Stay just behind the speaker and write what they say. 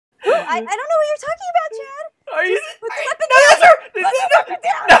I don't know what you're talking about, Chad. Are you? Put the weapon No, down. sir! Put the weapon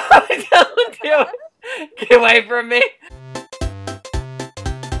down. No, don't do it! Get away from me!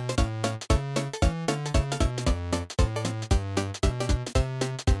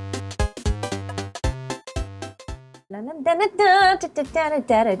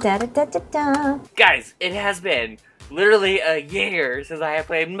 Guys, it has been literally a year since I have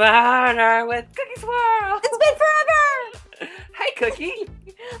played Murder with CookieSwirl! It's been forever! Hi, Cookie!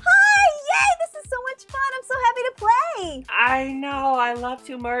 Hi! Yay! This is so much fun! I'm so happy to play! I know, I love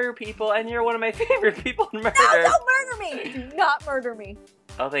to murder people, and you're one of my favorite people to murder. No, don't murder me! Do not murder me.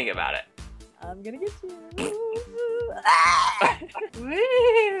 I'll think about it. I'm gonna get you. Ah!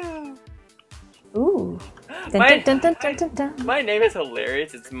 Woo! Ooh. My name is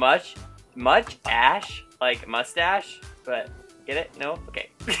hilarious. It's Much Ash, like mustache, but get it? No? Okay.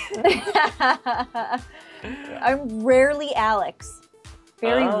 I'm rarely Alex.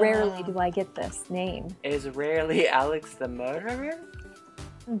 Very rarely do I get this name. Is rarely Alex the murderer?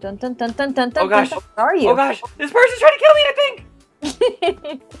 Dun, dun, dun, dun, dun, Oh gosh. dun. Where are you? Oh gosh, this person's trying to kill me, I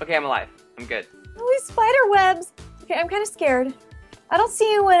think! Okay, I'm alive. I'm good. Oh, these spider webs. Okay, I'm kind of scared. I don't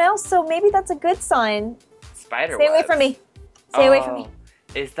see anyone else, so maybe that's a good sign. Spider Stay away webs. from me. Stay away from me.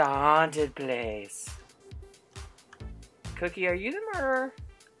 It's the haunted place. Cookie, are you the murderer?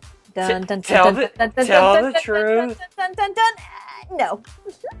 Dun, dun, Tell dun, the- dun, dun, tell dun, the dun, truth. Dun, dun, dun, dun. No.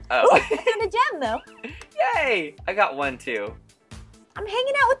 Oh. Ooh, I found a gem, though. Yay! I got one too. I'm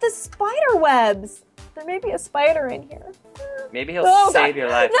hanging out with the spider webs. There may be a spider in here. Maybe he'll Oh, save God. your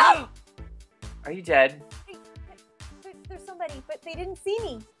life. No! Are you dead? There's somebody, but they didn't see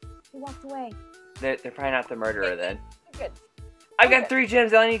me. They walked away. They're probably not the murderer then. Good. I got 3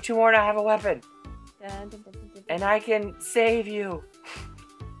 gems. I only need 2 more and I have a weapon. Dun, dun, dun, dun, dun. And I can save you.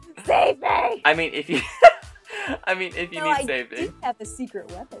 Save me! I mean, if you... No, need saving. I do have a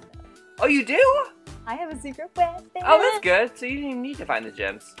secret weapon, though. Oh, you do? I have a secret weapon. Oh, that's good. So you didn't even need to find the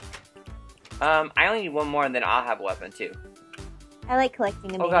gems. I only need 1 more and then I'll have a weapon too. I like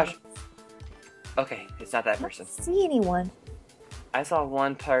collecting them. Oh gosh. Okay, it's not that I person. don't see anyone. I saw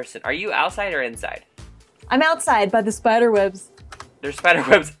 1 person. Are you outside or inside? I'm outside by the spider webs. There's spider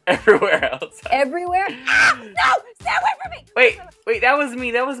webs everywhere outside. Everywhere? Ah! No! Stay away from me! Wait, that was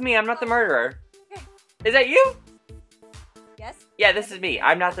me. That was me. I'm not the murderer. Okay. Is that you? Yes? Yeah, this is me.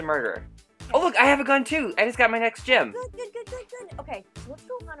 I'm not the murderer. Oh, look, I have a gun too. I just got my next gem. Good. Okay, so let's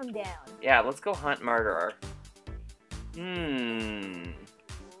go hunt them down. Yeah, let's go hunt murderer. Do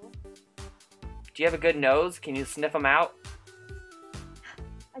you have a good nose? Can you sniff them out?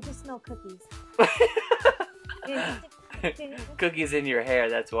 I just smell cookies. Cookies in your hair,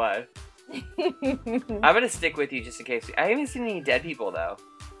 that's why. I'm gonna stick with you just in case. I haven't seen any dead people though.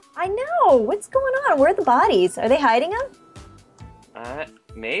 I know. What's going on? Where are the bodies? Are they hiding them?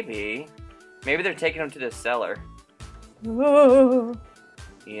 Maybe. Maybe they're taking them to the cellar.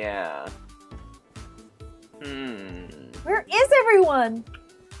 Yeah. Where is everyone?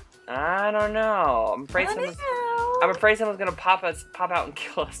 I don't know. I'm afraid someone's gonna pop out and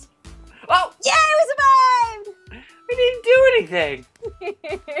kill us. Oh! Yeah, we survived! We didn't do anything!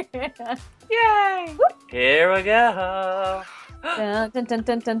 Yay! Here we go! Dun, dun, dun,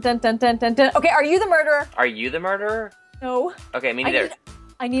 dun, dun, dun, dun, dun, dun, dun. Okay, are you the murderer? Are you the murderer? No. Okay, me neither.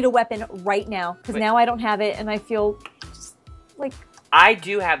 I need a weapon right now, because now I don't have it, and I feel just like... I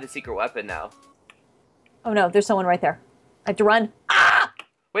do have the secret weapon now. Oh no, there's someone right there. I have to run. Ah!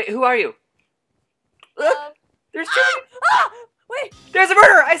 Wait, who are you? Look! There's two! Wait! There's a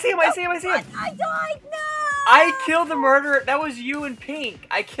murderer! I see him! I see him! I died! No! I killed the murderer! That was you in pink!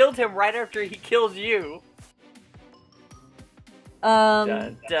 I killed him right after he killed you! Dun,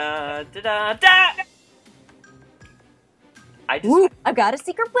 dun, dun, dun, dun. I've got a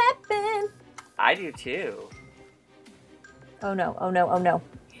secret weapon! I do too. Oh no, oh no, oh no.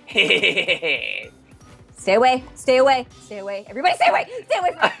 Stay Stay away, stay away, stay away. Everybody stay away! Stay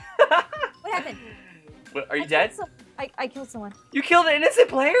away from me! What happened? What, are you dead? I killed someone. You killed an innocent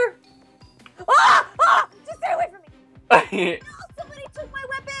player? Just stay away from me! No, somebody took my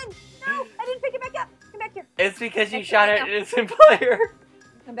weapon! No, I didn't pick it back up. Come back here. It's because you shot at an innocent player.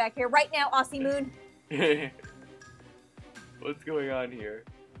 Come back here right now, Aussie Moon. What's going on here?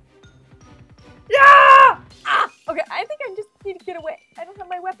 Yeah! Okay, I think I just need to get away. I don't have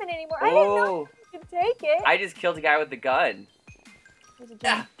my weapon anymore. I didn't know you could take it. I just killed a guy with the gun. There's a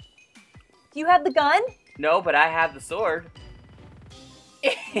gun. Do you have the gun? No, but I have the sword. Oh,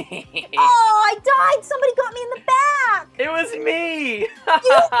 I died! Somebody got me in the back! It was me! You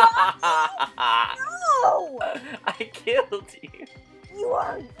got me? No! I killed you. You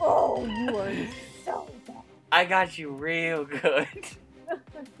are so bad. I got you real good.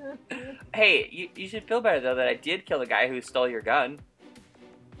 Hey, you should feel better though that I did kill the guy who stole your gun.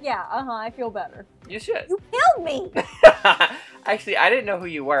 Yeah, I feel better. You should. You killed me! Actually, I didn't know who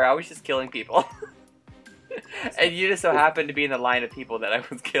you were. I was just killing people. And you just so happened to be in the line of people that I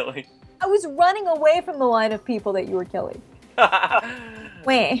was killing. I was running away from the line of people that you were killing.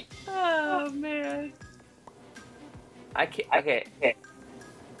 Wait. Oh, man. I can't. Okay.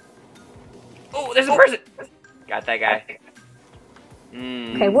 Oh, there's a person! Got that guy.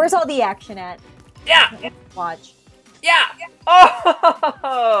 Okay, where's all the action at? Yeah! Watch. Yeah!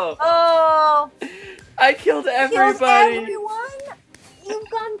 Oh! Oh! I killed everybody! Killed everyone? You've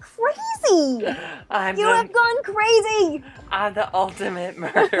gone crazy! You have gone crazy! I'm the ultimate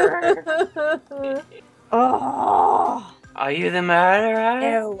murderer. Oh! Are you the murderer?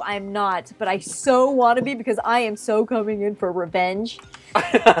 No, I'm not, but I so want to be because I am so coming in for revenge.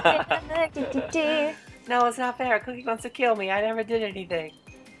 No, it's not fair. Cookie wants to kill me. I never did anything.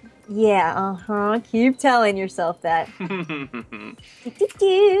 Yeah, keep telling yourself that.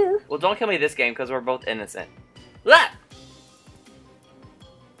 Well, don't kill me this game because we're both innocent. That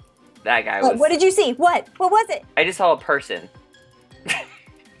guy was... What did you see? What? What was it? I just saw a person.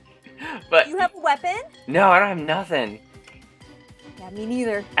 But You have a weapon? no, I don't have nothing. Yeah, me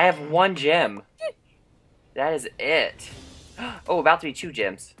neither. I have 1 gem. That is it. Oh, about to be 2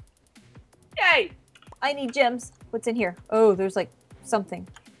 gems. Yay! I need gems. What's in here? Oh, there's like something.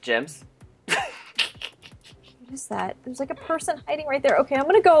 Gems? What is that? There's like a person hiding right there. Okay, I'm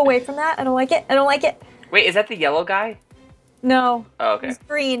gonna go away from that. I don't like it. I don't like it. Wait, is that the yellow guy? No. Oh, okay. He's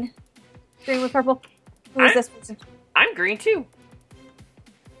green. Green with purple. Who is this person? I'm green too.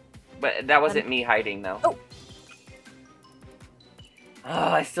 But that wasn't me hiding though. Oh. Oh,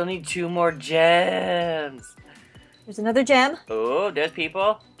 I still need 2 more gems. There's another gem. Oh, there's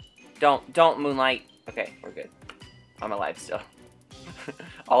people. Don't moonlight. Okay, we're good. I'm alive still.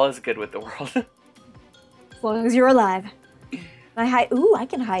 All is good with the world. As long as you're alive. I hide. Ooh, I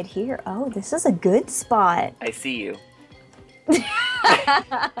can hide here. Oh, this is a good spot. I see you.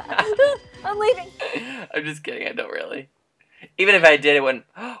 I'm leaving. I'm just kidding, I don't really. Even if I did, it wouldn't.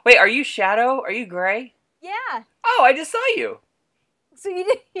 Wait, are you Shadow? Are you Gray? Yeah. Oh, I just saw you. So you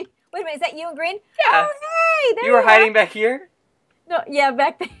did. Wait a minute, is that you and Green? Yeah. Oh, hey, there You were are. hiding back here? No, yeah,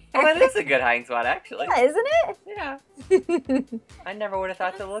 back there. Oh, that is a good hiding spot, actually. Yeah, isn't Yeah. it? I never would have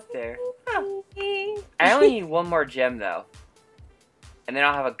thought to look there. Huh. I only need 1 more gem, though. And then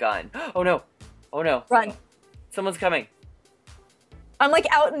I'll have a gun. Oh, no. Oh, no. Run. Someone's coming. I'm like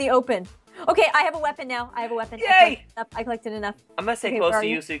out in the open. Okay, I have a weapon now. I have a weapon. Yay! I collected enough. I'm going to stay Okay, close where to are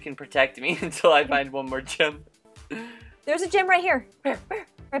you you? so you can protect me until I find 1 more gem. There's a gem right here. Where? Where?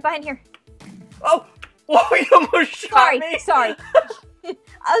 Right behind here. Oh! Whoa, you almost shot me! Sorry.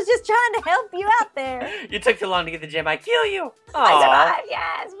 I was just trying to help you out there. You took too long to get the gem. I kill you! I Aw. survived,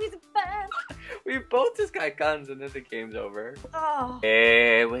 yes! We survived. We both just got guns and then the game's over. Oh.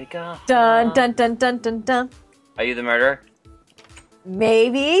 Here we go. Dun, dun, dun, dun, dun, dun. Are you the murderer?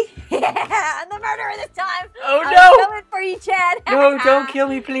 Maybe. Yeah, I'm the murderer this time. Oh, I'm no! coming for you, Chad. No, don't kill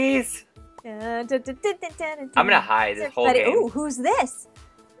me, please. Dun, dun, dun, dun, dun, dun, I'm gonna hide this whole game. Ooh, who's this?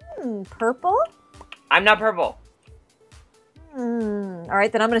 Purple? I'm not purple. All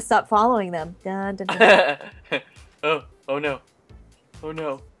right, then I'm gonna stop following them. Dun, dun, dun. Oh no. Oh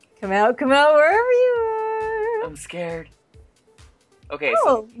no. Come out, wherever you are. I'm scared. Okay,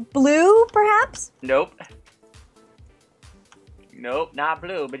 Oh, blue, perhaps? Nope. Nope, not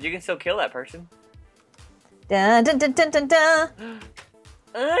blue, but you can still kill that person. Dun, dun, dun, dun, dun, dun.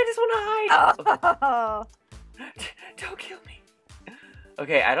 I just want to hide. Oh. Don't kill me.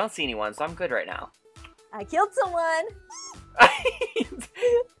 Okay, I don't see anyone, so I'm good right now. I killed someone. He's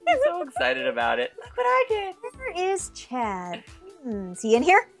so excited about it. Look what I did. Where is Chad? Is he in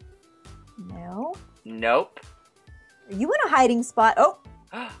here? No. Nope. Are you in a hiding spot? Oh.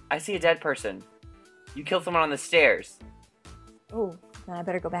 I see a dead person. You killed someone on the stairs. Oh, now I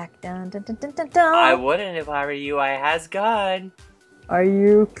better go back. Dun, dun, dun, dun, dun, dun. I wouldn't if I were you. I has gun. Are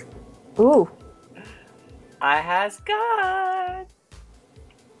you? Ooh. I has gun.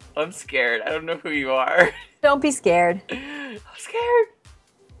 I'm scared. I don't know who you are. Don't be scared. I'm scared.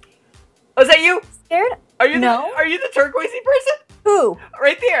 Oh, is that you? Scared? Are you No. the turquoisey person? Who?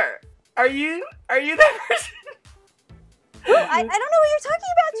 Right there. Are you that person? Who? I don't know what you're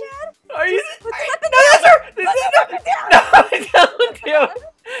talking about, Chad. Are you? Put the No, weapon that's down. her. Put the weapon No, don't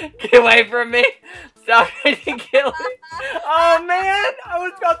do. Get away from me. Stop trying to kill me. Oh man, I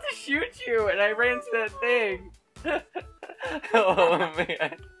was about to shoot you and I ran to that thing. Oh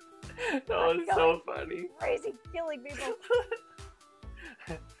man. That was so funny. Crazy, killing people.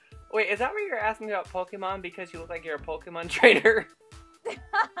 Wait, is that where you're asking me about Pokemon because you look like you're a Pokemon trainer?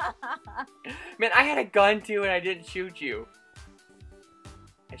 Man, I had a gun too, and I didn't shoot you.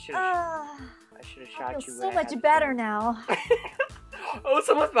 I should have shot you. I feel so much better now. Oh,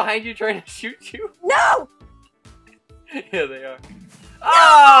 someone's behind you trying to shoot you. No! Yeah, they are. No!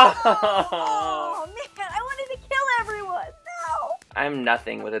 Oh! Oh man, I wanted to kill everyone. No! I'm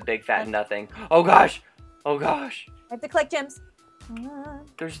nothing with a big fat nothing. Oh gosh! Oh gosh! I have to collect gems.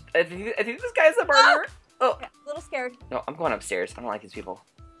 I think this guy's a murderer. Oh! Yeah, a little scared. No, I'm going upstairs. I don't like these people.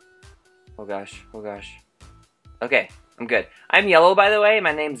 Oh gosh! Oh gosh! Okay, I'm good. I'm yellow, by the way.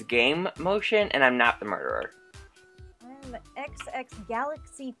 My name's Game Motion, and I'm not the murderer. I'm the XX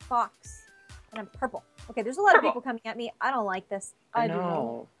Galaxy Fox, and I'm purple. Okay, there's a lot of people coming at me. I don't like this. I do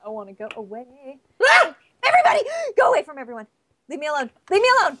not. I want to go away. Ah! Everybody, go away from everyone. Leave me alone. Leave me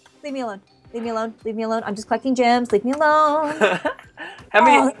alone. Leave me alone. Leave me alone. Leave me alone. I'm just collecting gems. Leave me alone. How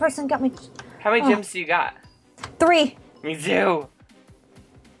many? Oh, that person got me. How many gems do you got? 3. Me too.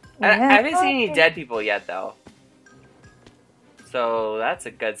 Yeah, I haven't seen any dead people yet, though. So that's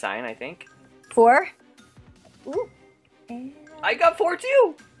a good sign, I think. 4. Ooh. And... I got 4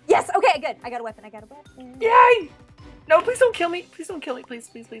 too. Yes. Okay. Good. I got a weapon. I got a weapon. Yay! No, please don't kill me. Please don't kill me. Please,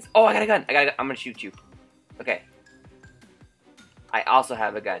 please, please. Oh, I got a gun. I'm gonna shoot you. Okay. I also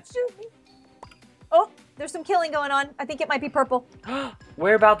have a gun. Shoot me. Oh, there's some killing going on. I think it might be purple.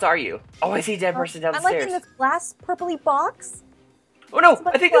 Whereabouts are you? Oh, I see a dead person down the I'm like stairs. in this glass purpley box. Oh no!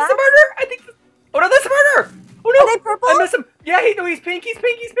 I think that's the murderer. I think. Oh no, that's the murderer. Oh no! Are they purple? I missed him. Yeah, he's pink. He's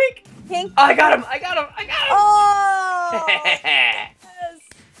pink. He's pink. Pink. Oh, I got him. I got him. I got him. Oh. Yes.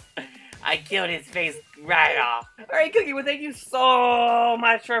 I killed his face right off. All right, Cookie. Well, thank you so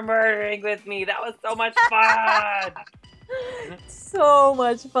much for murdering with me. That was so much fun. So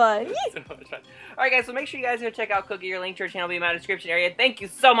much fun. So much fun. All right, guys. So make sure you guys go check out Cookie. Your link to her channel will be in my description area. Thank you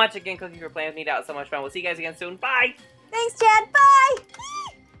so much again, Cookie, for playing with me. That was so much fun. We'll see you guys again soon. Bye. Thanks, Chad. Bye.